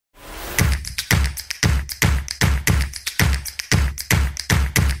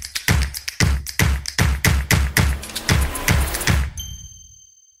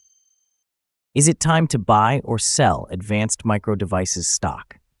Is it time to buy or sell Advanced Micro Devices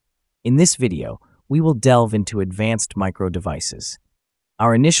stock? In this video, we will delve into Advanced Micro Devices.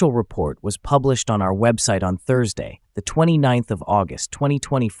 Our initial report was published on our website on Thursday, the 29th of August,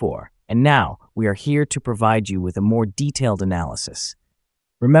 2024, and now we are here to provide you with a more detailed analysis.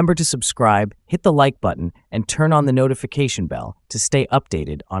 Remember to subscribe, hit the like button, and turn on the notification bell to stay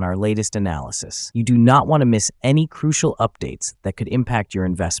updated on our latest analysis. You do not want to miss any crucial updates that could impact your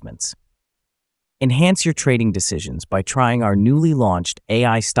investments. Enhance your trading decisions by trying our newly launched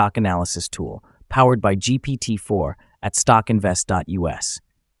AI stock analysis tool powered by GPT-4 at StockInvest.us.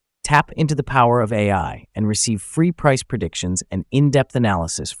 Tap into the power of AI and receive free price predictions and in-depth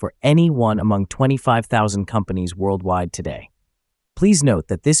analysis for any one among 25,000 companies worldwide today. Please note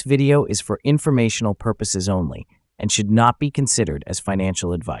that this video is for informational purposes only and should not be considered as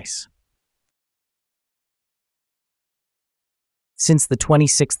financial advice. Since the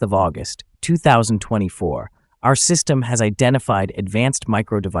 26th of August, 2024, our system has identified Advanced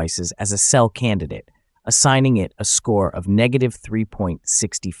Micro Devices as a sell candidate, assigning it a score of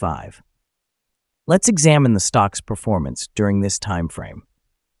 -3.65. Let's examine the stock's performance during this time frame.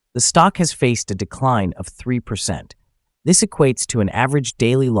 The stock has faced a decline of 3%. This equates to an average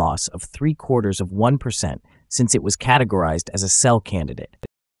daily loss of 0.75% since it was categorized as a sell candidate.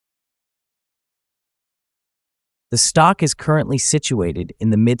 The stock is currently situated in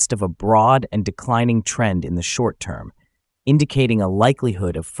the midst of a broad and declining trend in the short term, indicating a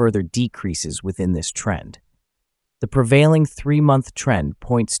likelihood of further decreases within this trend. The prevailing 3-month trend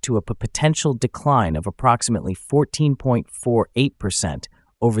points to a potential decline of approximately 14.48%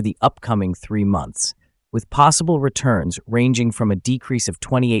 over the upcoming 3 months, with possible returns ranging from a decrease of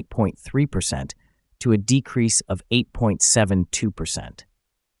 28.3% to a decrease of 8.72%.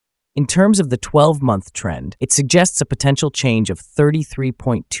 In terms of the 12-month trend, it suggests a potential change of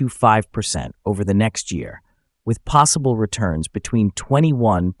 33.25% over the next year, with possible returns between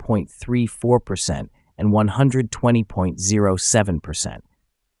 21.34% and 120.07%.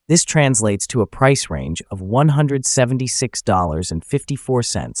 This translates to a price range of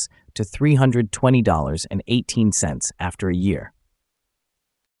 $176.54 to $320.18 after a year.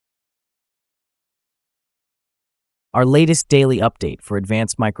 Our latest daily update for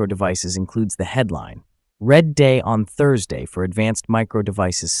Advanced Micro Devices includes the headline, Red Day on Thursday for Advanced Micro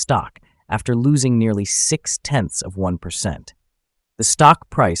Devices stock after losing nearly 0.6%. The stock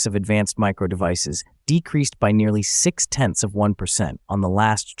price of Advanced Micro Devices decreased by nearly 0.6% on the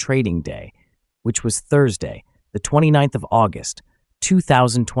last trading day, which was Thursday, the 29th of August,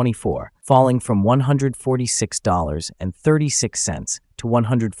 2024, falling from $146.36 to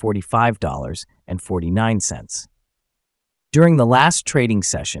 $145.49. During the last trading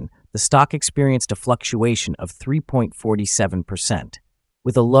session, the stock experienced a fluctuation of 3.47%,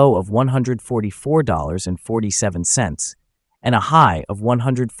 with a low of $144.47 and a high of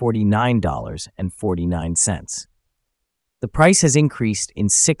 $149.49. The price has increased in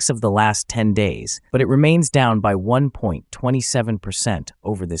 6 of the last 10 days, but it remains down by 1.27%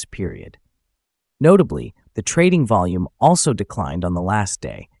 over this period. Notably, the trading volume also declined on the last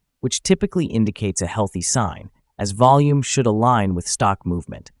day, which typically indicates a healthy sign, as volume should align with stock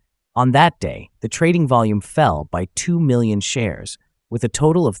movement. On that day, the trading volume fell by 2 million shares, with a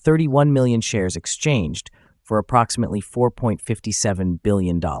total of 31 million shares exchanged for approximately $4.57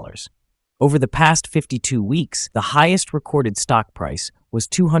 billion. Over the past 52 weeks, the highest recorded stock price was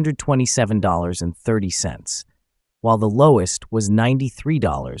 $227.30, while the lowest was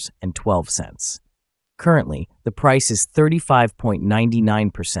 $93.12. Currently, the price is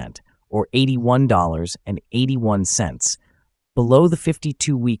 35.99%, or $81.81, below the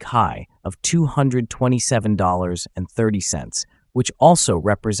 52-week high of $227.30, which also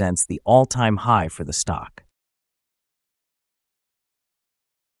represents the all-time high for the stock.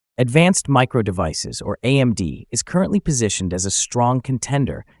 Advanced Micro Devices, or AMD, is currently positioned as a strong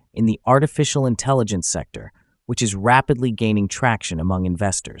contender in the artificial intelligence sector, which is rapidly gaining traction among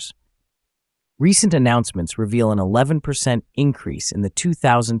investors. Recent announcements reveal an 11% increase in the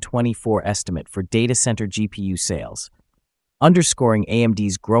 2024 estimate for data center GPU sales, underscoring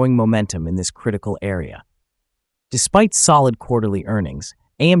AMD's growing momentum in this critical area. Despite solid quarterly earnings,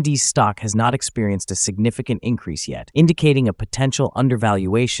 AMD's stock has not experienced a significant increase yet, indicating a potential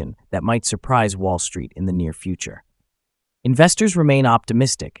undervaluation that might surprise Wall Street in the near future. Investors remain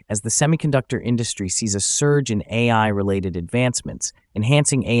optimistic as the semiconductor industry sees a surge in AI-related advancements,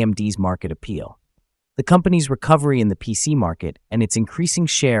 enhancing AMD's market appeal. The company's recovery in the PC market and its increasing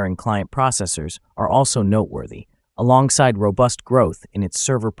share in client processors are also noteworthy, alongside robust growth in its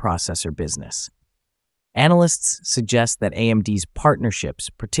server processor business. Analysts suggest that AMD's partnerships,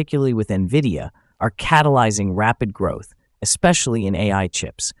 particularly with Nvidia, are catalyzing rapid growth, especially in AI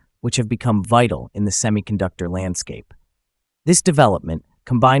chips, which have become vital in the semiconductor landscape. This development,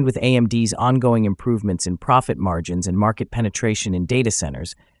 combined with AMD's ongoing improvements in profit margins and market penetration in data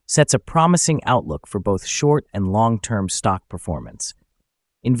centers, sets a promising outlook for both short and long-term stock performance.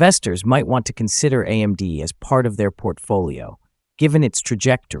 Investors might want to consider AMD as part of their portfolio, given its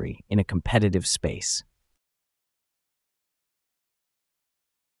trajectory in a competitive space.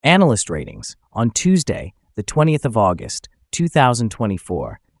 Analyst ratings. On Tuesday, the 20th of August,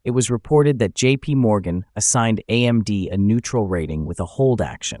 2024, it was reported that JP Morgan assigned AMD a neutral rating with a hold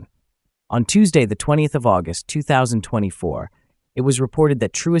action. On Tuesday, the 20th of August, 2024, it was reported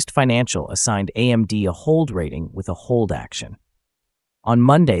that Truist Financial assigned AMD a hold rating with a hold action. On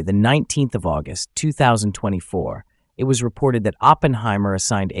Monday, the 19th of August, 2024, it was reported that Oppenheimer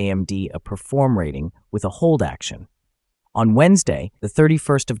assigned AMD a perform rating with a hold action. On Wednesday, the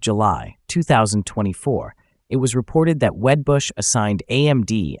 31st of July, 2024, it was reported that Wedbush assigned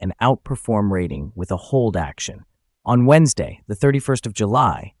AMD an outperform rating with a hold action. On Wednesday, the 31st of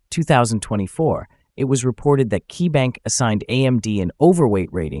July, 2024, it was reported that KeyBank assigned AMD an overweight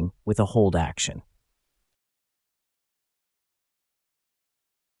rating with a hold action.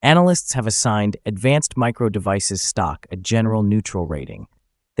 Analysts have assigned Advanced Micro Devices stock a general neutral rating.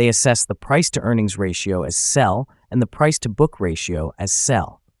 They assess the price-to-earnings ratio as sell and the price-to-book ratio as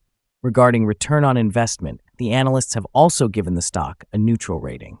sell. Regarding return on investment, the analysts have also given the stock a neutral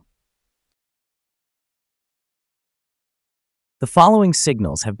rating. The following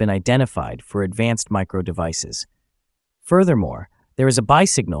signals have been identified for Advanced Micro Devices. Furthermore, there is a buy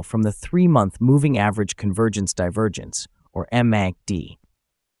signal from the 3-month Moving Average Convergence Divergence, or MACD.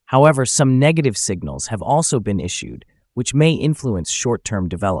 However, some negative signals have also been issued, which may influence short-term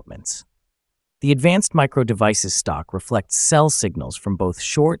developments. The Advanced Micro Devices stock reflects sell signals from both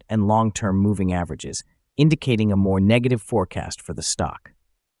short and long-term moving averages, indicating a more negative forecast for the stock.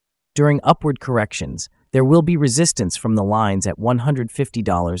 During upward corrections, there will be resistance from the lines at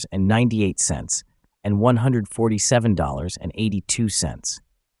 $150.98 and $147.82.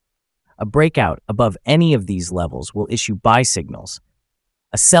 A breakout above any of these levels will issue buy signals.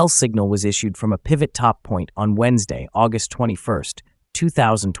 A sell signal was issued from a pivot top point on Wednesday, August 21st,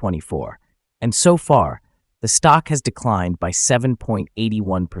 2024, and so far, the stock has declined by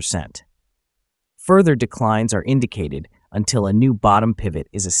 7.81%. Further declines are indicated until a new bottom pivot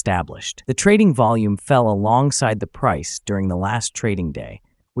is established. The trading volume fell alongside the price during the last trading day,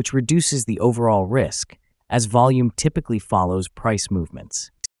 which reduces the overall risk, as volume typically follows price movements.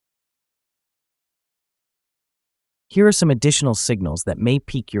 Here are some additional signals that may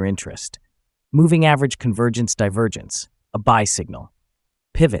pique your interest. Moving Average Convergence Divergence, a buy signal.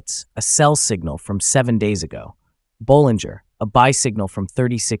 Pivots, a sell signal from 7 days ago. Bollinger, a buy signal from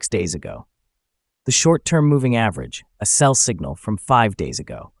 36 days ago. The Short-Term Moving Average, a sell signal from 5 days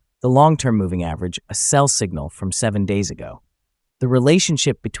ago. The Long-Term Moving Average, a sell signal from 7 days ago. The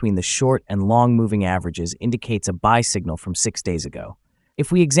relationship between the short and long moving averages indicates a buy signal from 6 days ago.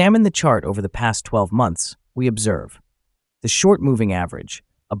 If we examine the chart over the past 12 months, we observe the short moving average,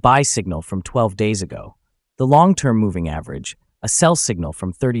 a buy signal from 12 days ago. The long-term moving average, a sell signal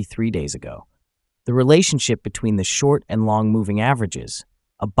from 33 days ago. The relationship between the short and long moving averages,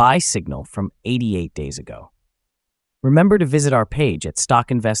 a buy signal from 88 days ago. Remember to visit our page at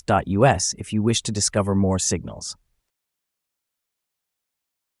StockInvest.us if you wish to discover more signals.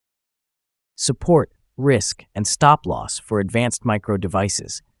 Support, risk, and stop loss for Advanced Micro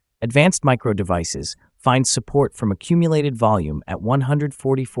Devices. Advanced Micro Devices finds support from accumulated volume at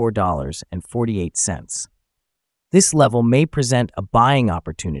 $144.48. This level may present a buying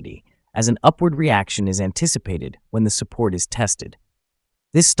opportunity, as an upward reaction is anticipated when the support is tested.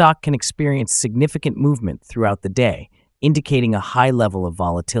 This stock can experience significant movement throughout the day, indicating a high level of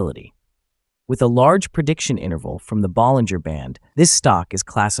volatility. With a large prediction interval from the Bollinger Band, this stock is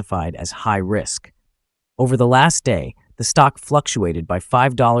classified as high risk. Over the last day, the stock fluctuated by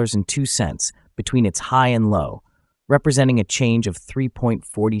 $5.02 between its high and low, representing a change of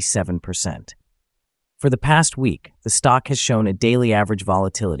 3.47%. For the past week, the stock has shown a daily average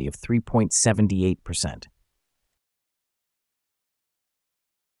volatility of 3.78%.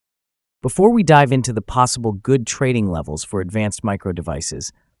 Before we dive into the possible good trading levels for Advanced Micro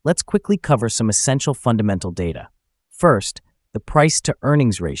Devices, let's quickly cover some essential fundamental data. First, the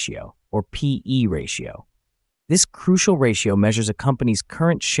price-to-earnings ratio, or PE ratio. This crucial ratio measures a company's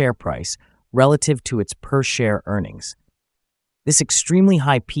current share price relative to its per-share earnings. This extremely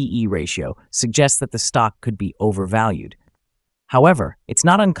high PE ratio suggests that the stock could be overvalued. However, it's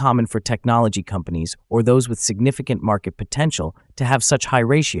not uncommon for technology companies or those with significant market potential to have such high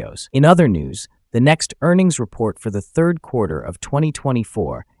ratios. In other news, the next earnings report for the third quarter of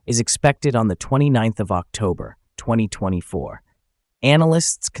 2024 is expected on the 29th of October, 2024.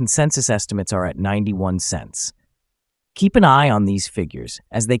 Analysts' consensus estimates are at 91 cents. Keep an eye on these figures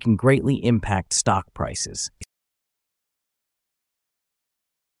as they can greatly impact stock prices.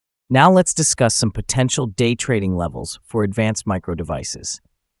 Now let's discuss some potential day trading levels for Advanced Micro Devices.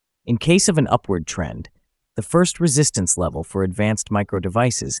 In case of an upward trend, the first resistance level for Advanced Micro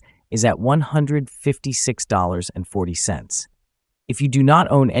Devices is at $156.40. If you do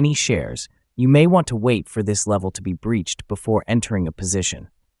not own any shares, you may want to wait for this level to be breached before entering a position.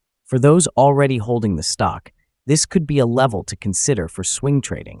 For those already holding the stock, this could be a level to consider for swing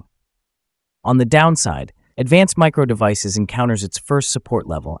trading. On the downside, Advanced Micro Devices encounters its first support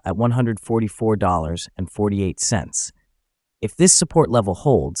level at $144.48. If this support level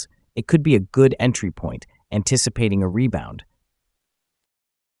holds, it could be a good entry point, anticipating a rebound.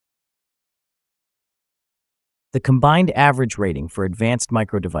 The combined average rating for Advanced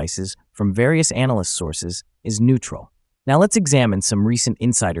Micro Devices from various analyst sources is neutral. Now let's examine some recent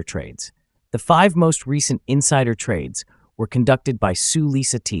insider trades. The 5 most recent insider trades were conducted by Sue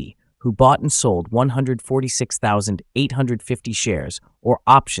Lisa T., who bought and sold 146,850 shares or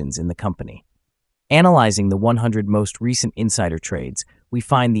options in the company. Analyzing the 100 most recent insider trades, we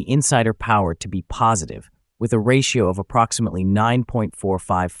find the insider power to be positive, with a ratio of approximately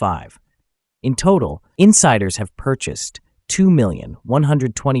 9.455. In total, insiders have purchased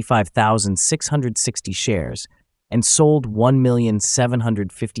 2,125,660 shares and sold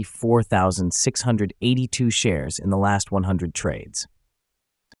 1,754,682 shares in the last 100 trades.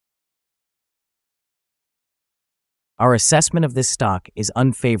 Our assessment of this stock is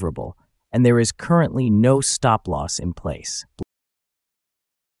unfavorable, and there is currently no stop loss in place.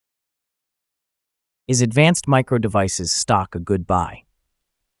 Is Advanced Micro Devices stock a good buy?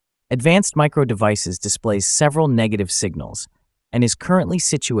 Advanced Micro Devices displays several negative signals and is currently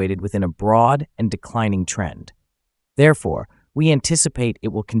situated within a broad and declining trend. Therefore, we anticipate it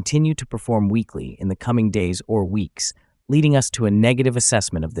will continue to perform weakly in the coming days or weeks, leading us to a negative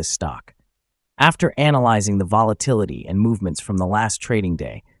assessment of this stock. After analyzing the volatility and movements from the last trading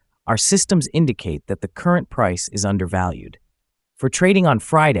day, our systems indicate that the current price is undervalued. For trading on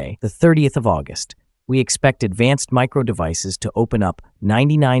Friday, the 30th of August, we expect Advanced Micro Devices to open up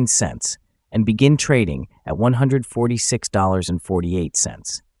 99 cents and begin trading at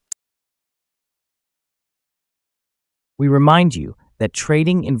 $146.48. We remind you that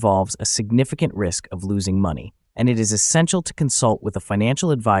trading involves a significant risk of losing money, and it is essential to consult with a financial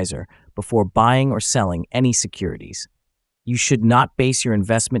advisor before buying or selling any securities. You should not base your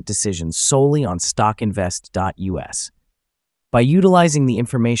investment decisions solely on StockInvest.us. By utilizing the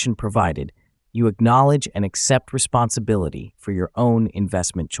information provided, you acknowledge and accept responsibility for your own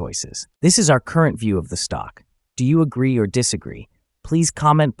investment choices. This is our current view of the stock. Do you agree or disagree? Please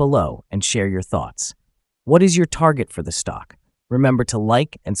comment below and share your thoughts. What is your target for the stock? Remember to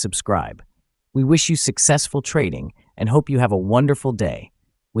like and subscribe. We wish you successful trading and hope you have a wonderful day.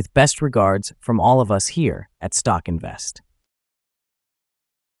 With best regards from all of us here at Stock Invest.